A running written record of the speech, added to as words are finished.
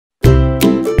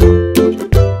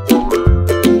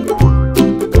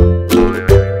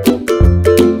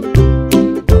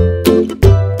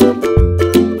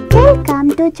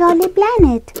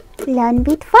minute. Learn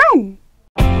with fun.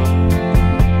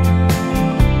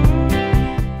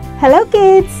 Hello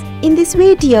kids, in this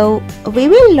video we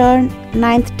will learn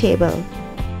 9th table.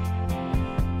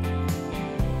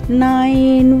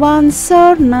 9 ones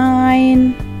are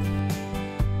 9.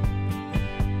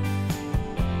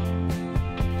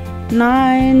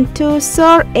 9 twos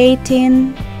are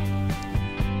 18.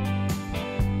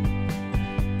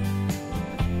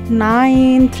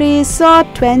 9 threes are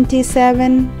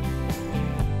 27.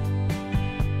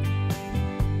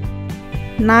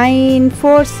 9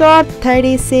 fours are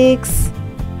 36.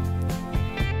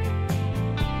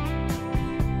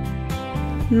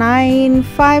 9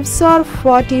 fives are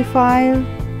 45.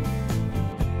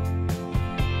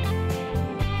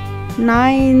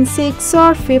 9 six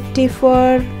are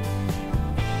 54.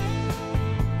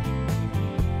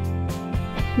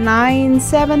 9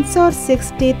 sevens are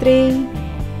 63.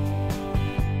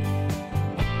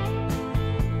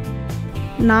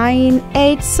 9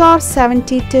 eights are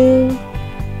 72.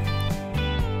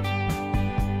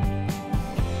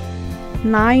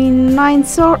 9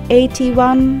 nines are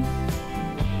 81.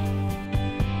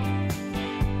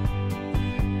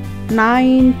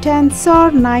 9 tens are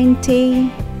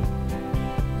 90.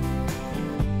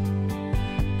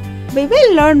 We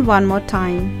will learn one more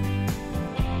time.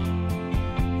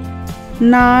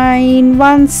 9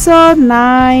 ones are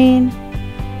 9.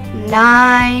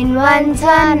 9 ones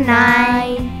are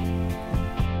 9.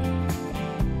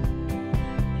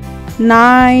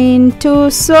 9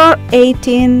 twos are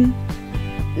 18.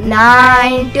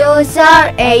 9 twos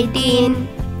are 18.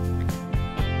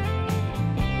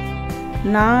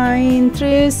 9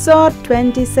 threes are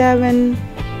 27.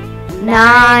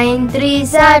 9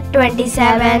 threes are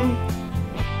 27.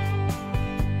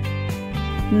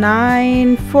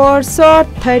 9 fours are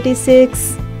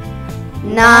 36.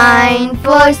 9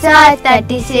 fours are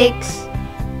 36.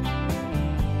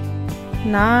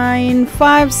 9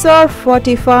 fives are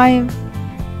 45.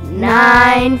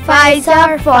 9 fives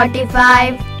are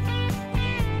 45.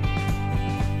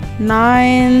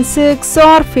 9 six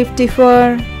are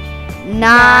 54.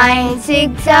 9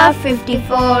 six are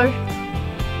 54.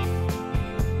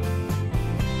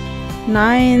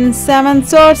 9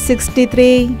 sevens are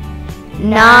 63.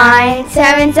 9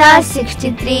 sevens are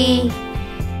 63.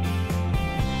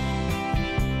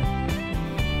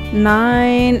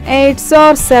 9 eights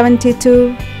are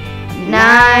 72.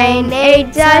 9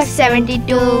 eights are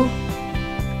 72.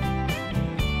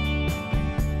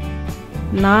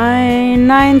 9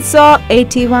 nines are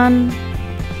 81.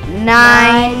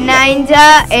 9 nines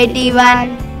are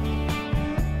 81.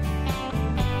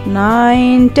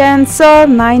 9 tens are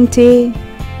 90.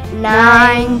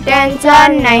 9 tens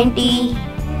are 90.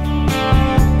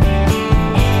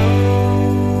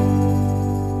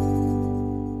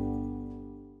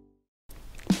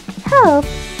 Hope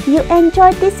you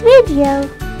enjoyed this video.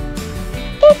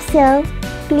 If so,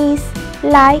 please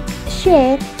like,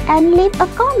 share and leave a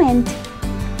comment.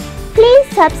 Please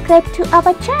subscribe to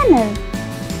our channel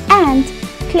and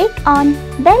click on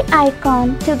bell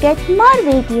icon to get more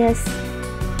videos.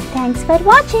 Thanks for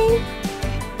watching.